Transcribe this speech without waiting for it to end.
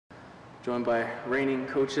Joined by reigning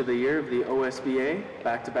Coach of the Year of the OSBA,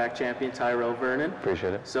 back-to-back champion Tyrell Vernon.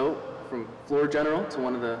 Appreciate it. So, from floor general to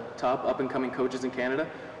one of the top up-and-coming coaches in Canada,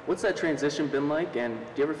 what's that transition been like, and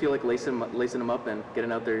do you ever feel like lacing them up and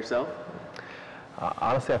getting out there yourself?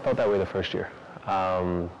 Honestly, I felt that way the first year.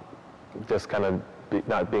 Just kind of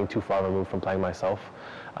not being too far removed from playing myself.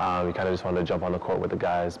 You kind of just wanted to jump on the court with the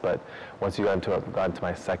guys, but once you got into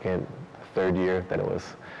my second, third year, then it was,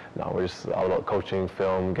 no, we're just all about coaching,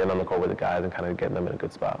 film, getting on the court with the guys and kind of getting them in a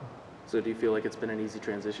good spot. So do you feel like it's been an easy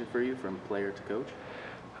transition for you from player to coach?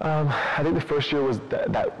 I think the first year was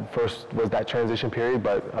that transition period,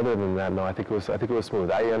 but other than that, no, I think it was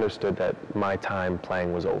smooth. I understood that my time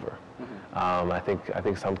playing was over. Mm-hmm. I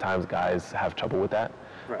think sometimes guys have trouble with that.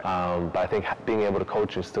 Right. But I think being able to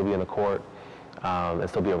coach and still be in the court and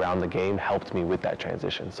still be around the game helped me with that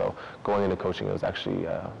transition. So going into coaching, it was actually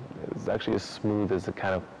as smooth as it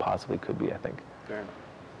kind of possibly could be, I think. Fair enough.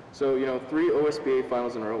 So, 3 OSBA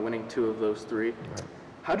Finals in a row, winning 2 of those 3. Right.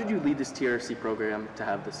 How did you lead this TRC program to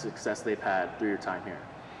have the success they've had through your time here?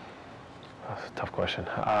 That's a tough question.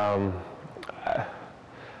 I'd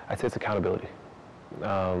say it's accountability.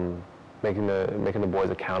 Making the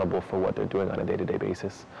boys accountable for what they're doing on a day-to-day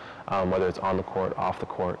basis, whether it's on the court, off the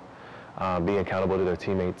court, being accountable to their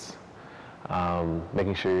teammates,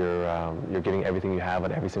 making sure you're getting everything you have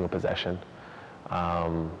on every single possession,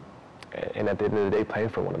 and at the end of the day, playing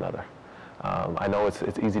for one another. I know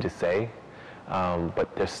it's easy to say,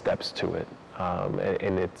 but there's steps to it,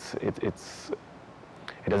 and it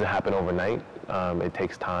doesn't happen overnight. It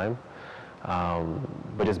takes time,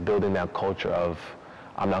 but just building that culture of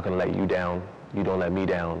I'm not going to let you down, you don't let me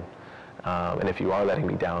down, and if you are letting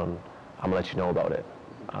me down, I'm going to let you know about it.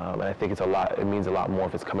 And I think it means a lot more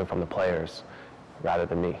if it's coming from the players rather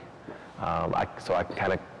than me. So I can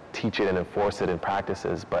kind of teach it and enforce it in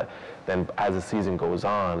practices, but then as the season goes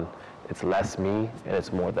on, it's less me and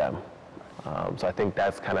it's more them. So I think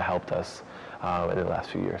that's kind of helped us in the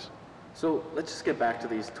last few years. So let's just get back to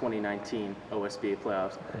these 2019 OSBA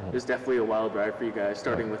playoffs. Mm-hmm. It was definitely a wild ride for you guys,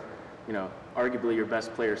 starting with arguably your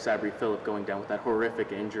best player, Sabri Phillip, going down with that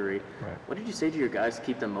horrific injury. Right. What did you say to your guys to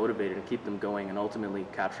keep them motivated and keep them going and ultimately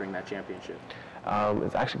capturing that championship?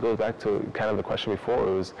 It actually goes back to kind of the question before.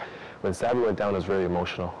 It was when Sabri went down, it was very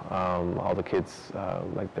emotional. All the kids,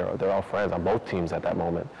 like they're all friends on both teams at that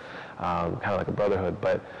moment, kind of like a brotherhood.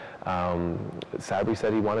 But Sabri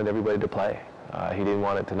said he wanted everybody to play. He didn't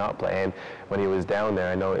want it to not play, and when he was down there,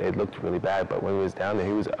 I know it looked really bad, but when he was down there,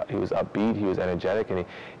 he was upbeat, he was energetic, and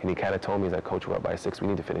he kind of told me, he's like, Coach, we're up by 6, we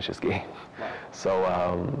need to finish this game. Wow.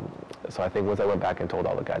 So I think once I went back and told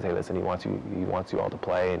all the guys, hey, listen, he wants you all to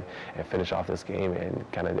play and finish off this game and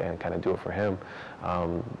kind of do it for him.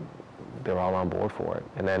 They're all on board for it.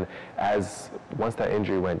 And then once that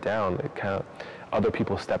injury went down, it kind of other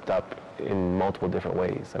people stepped up in multiple different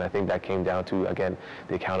ways. And I think that came down to, again,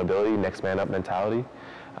 the accountability, next man up mentality.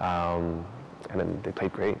 And then they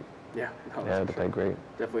played great. Yeah, they played great.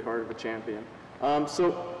 Definitely heart of a champion.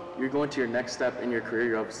 So you're going to your next step in your career.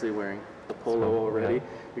 You're obviously wearing the polo already. Yeah.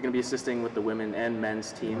 You're going to be assisting with the women and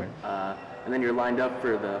men's team. Right. And then you're lined up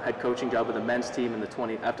for the head coaching job with the men's team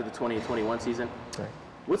after the 2021 season. Right.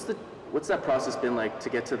 What's that process been like to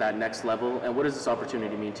get to that next level, and what does this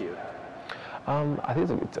opportunity mean to you? I think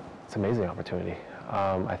it's an amazing opportunity.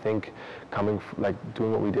 I think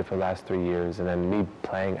doing what we did for the last 3 years, and then me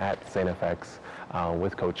playing at St. FX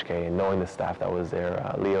with Coach K and knowing the staff that was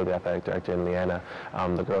there, Leo, the athletic director, and Leanna,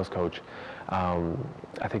 the girls coach.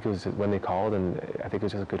 I think it was when they called, and I think it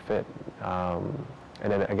was just a good fit.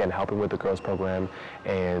 And then again, helping with the girls program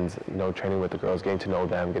and training with the girls, getting to know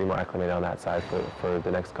them, getting more acclimated on that side for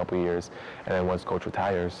the next couple of years. And then once Coach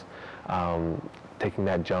retires, taking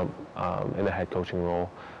that jump in the head coaching role,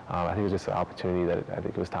 I think it was just an opportunity that I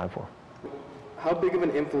think it was time for. How big of an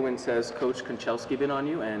influence has Coach Konchalski been on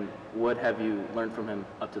you, and what have you learned from him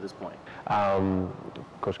up to this point?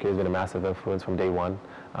 Coach K has been a massive influence from day one.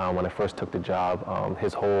 When I first took the job,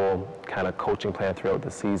 his whole kind of coaching plan throughout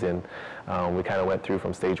the season, we kind of went through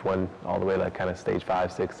from stage 1 all the way to kind of stage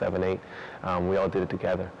 5, 6, 7, 8. We all did it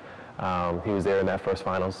together. He was there in that first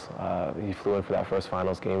finals. He flew in for that first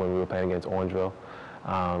finals game when we were playing against Orangeville.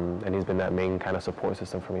 And he's been that main kind of support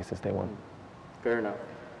system for me since day 1. Fair enough.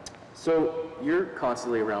 So you're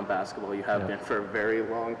constantly around basketball. You have been for a very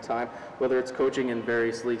long time, whether it's coaching in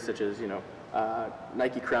various leagues such as,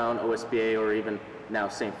 Nike Crown, OSBA, or even now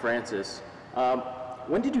St. Francis.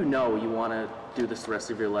 When did you know you want to do this the rest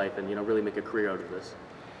of your life and, really make a career out of this?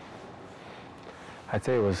 I'd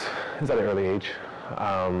say it was at an early age.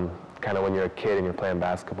 Kind of when you're a kid and you're playing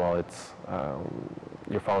basketball, it's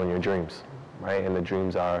you're following your dreams. right? And the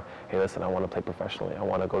dreams are, hey, listen, I want to play professionally. I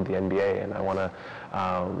want to go to the NBA, and I want to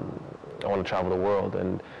travel the world.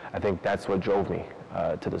 And I think that's what drove me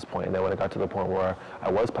to this point. And then when it got to the point where I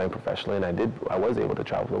was playing professionally and I was able to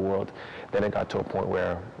travel the world, then it got to a point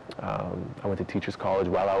where I went to Teachers College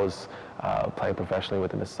while I was playing professionally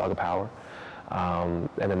with the Mississauga Power. And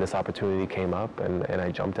then this opportunity came up, and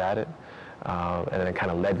I jumped at it. And then it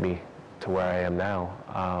kind of led me to where I am now.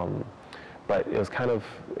 But it was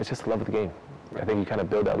it's just the love of the game. I think you kind of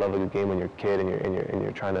build that love of the game when you're a kid and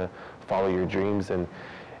you're trying to follow your dreams. And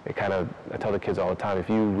I tell the kids all the time, if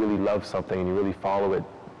you really love something and you really follow it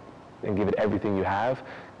and give it everything you have,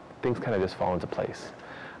 things kind of just fall into place.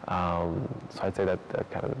 So I'd say that's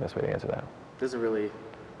kind of the best way to answer that. It doesn't really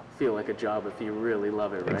feel like a job if you really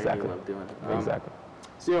love it, right? Exactly. You love doing it. Exactly.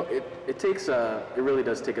 So it really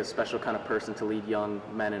does take a special kind of person to lead young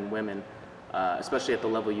men and women, especially at the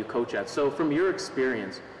level you coach at. So from your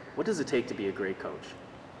experience, what does it take to be a great coach?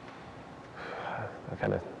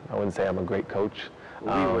 I wouldn't say I'm a great coach. We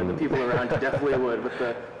would. The people around you definitely would. With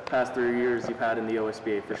the past 3 years you've had in the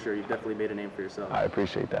OSBA, for sure, you've definitely made a name for yourself. I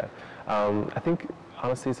appreciate that. I think,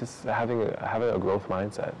 honestly, it's just having a growth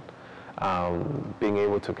mindset. Being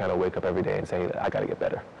able to kind of wake up every day and say, I got to get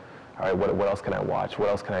better. All right, what else can I watch? What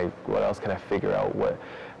else can I figure out? What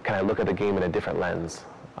can I look at the game in a different lens?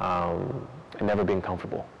 And never being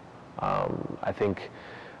comfortable. I think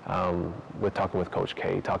with talking with Coach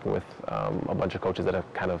K, talking with a bunch of coaches that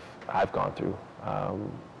I've gone through,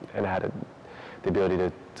 and had the ability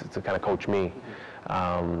to kind of coach me,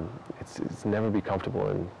 it's never be comfortable,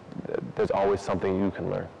 and there's always something you can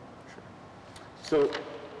learn. So,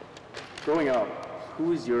 growing up,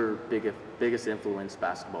 who is your biggest influence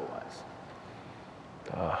basketball-wise?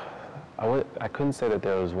 I couldn't say that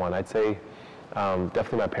there was one. I'd say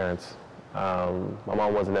definitely my parents. My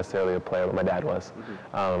mom wasn't necessarily a player, but my dad was.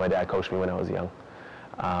 My dad coached me when I was young.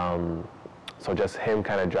 So just him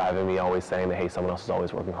kind of driving me, always saying that, hey, someone else is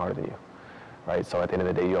always working harder than you, right? So at the end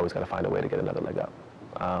of the day, you always got to find a way to get another leg up.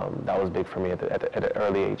 That was big for me at the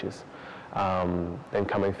early ages. Then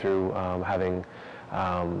coming through,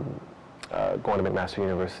 going to McMaster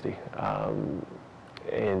University,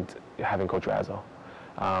 and having Coach Razzo,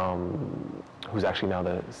 who's actually now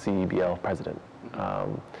the CEBL president.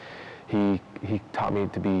 He taught me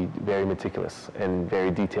to be very meticulous and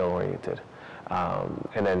very detail-oriented.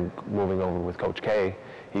 And then moving over with Coach K,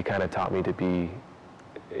 he kind of taught me to be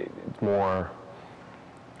more,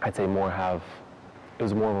 it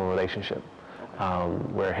was more of a relationship,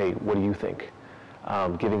 where, hey, what do you think?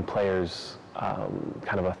 Giving players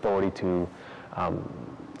kind of authority to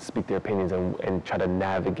speak their opinions and try to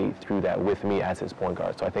navigate through that with me as his point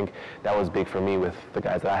guard. So I think that was big for me with the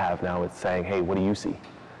guys that I have now. It's saying, hey, what do you see?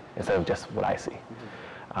 Instead of just what I see.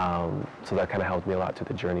 So that kind of helped me a lot through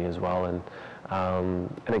the journey as well. And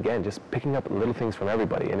again, just picking up little things from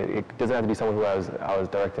everybody. And it doesn't have to be someone who I was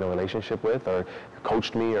directing a relationship with or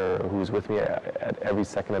coached me or who's with me at every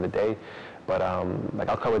second of the day. But like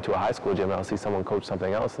I'll come into a high school gym and I'll see someone coach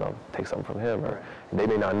something else and I'll take something from him. Or they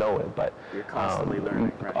may not know it, but you're constantly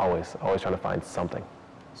learning. Right? Always trying to find something.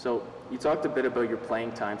 So you talked a bit about your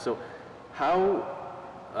playing time. So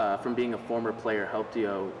how, from being a former player, helped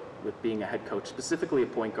you with being a head coach, specifically a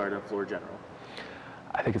point guard and floor general?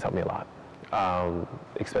 I think it's helped me a lot,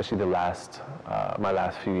 especially my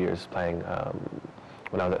last few years playing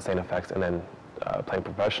when I was at St. FX and then playing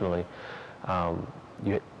professionally.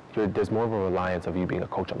 There's more of a reliance of you being a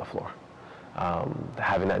coach on the floor,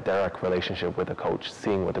 having that direct relationship with the coach,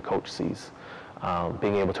 seeing what the coach sees.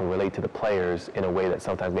 Being able to relate to the players in a way that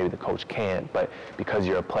sometimes maybe the coach can't, but because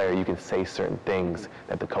you're a player, you can say certain things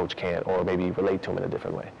that the coach can't, or maybe relate to them in a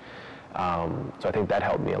different way. So I think that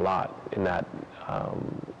helped me a lot in that,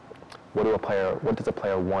 what does a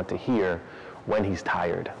player want to hear when he's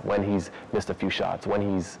tired, when he's missed a few shots, when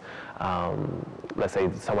he's, let's say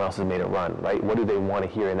someone else has made a run, right? What do they want to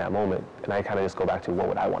hear in that moment? And I kind of just go back to what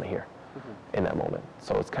would I want to hear in that moment.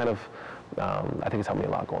 So it's kind of, I think it's helped me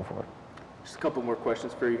a lot going forward. Just a couple more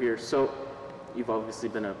questions for you here. So you've obviously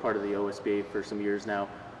been a part of the OSBA for some years now.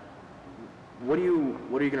 What are you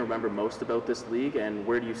going to remember most about this league, and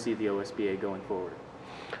where do you see the OSBA going forward?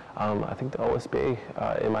 I think the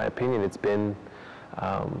OSBA, in my opinion, it's been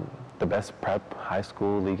the best prep high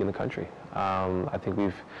school league in the country. I think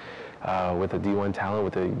we've, with the D1 talent,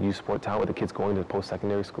 with the youth sport talent, with the kids going to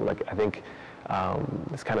post-secondary school, I think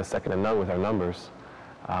it's kind of second to none with our numbers.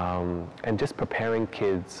 And just preparing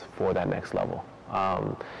kids for that next level.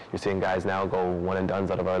 You're seeing guys now go one and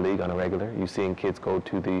dones out of our league on a regular. You're seeing kids go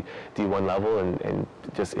to the D1 level and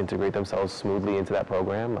just integrate themselves smoothly into that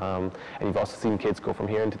program. And you've also seen kids go from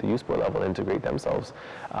here into the U Sport level, integrate themselves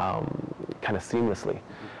kind of seamlessly.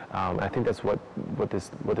 I think that's what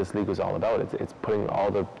this league is all about. It's putting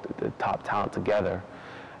all the top talent together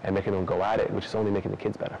and making them go at it, which is only making the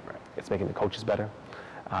kids better. Right. It's making the coaches better,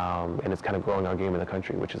 and it's kind of growing our game in the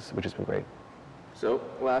country, which has been great. So,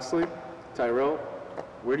 lastly, Tyrell,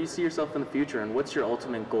 where do you see yourself in the future, and what's your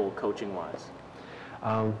ultimate goal, coaching-wise?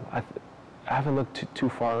 I haven't looked too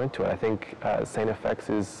far into it. I think St. FX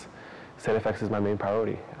is my main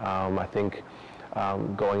priority. I think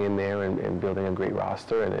going in there and building a great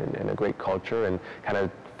roster and a great culture and kind of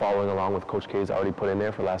following along with Coach K's already put in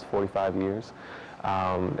there for the last 45 years.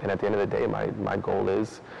 And at the end of the day, my goal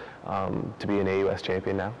is to be an AUS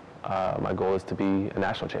champion now. My goal is to be a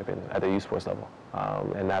national champion at the U Sports level.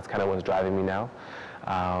 And that's kind of what's driving me now.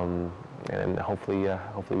 And hopefully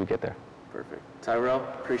we get there. Perfect. Tyrell,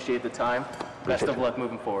 appreciate the time. Best of luck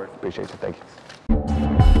moving forward. Appreciate you. Thank you.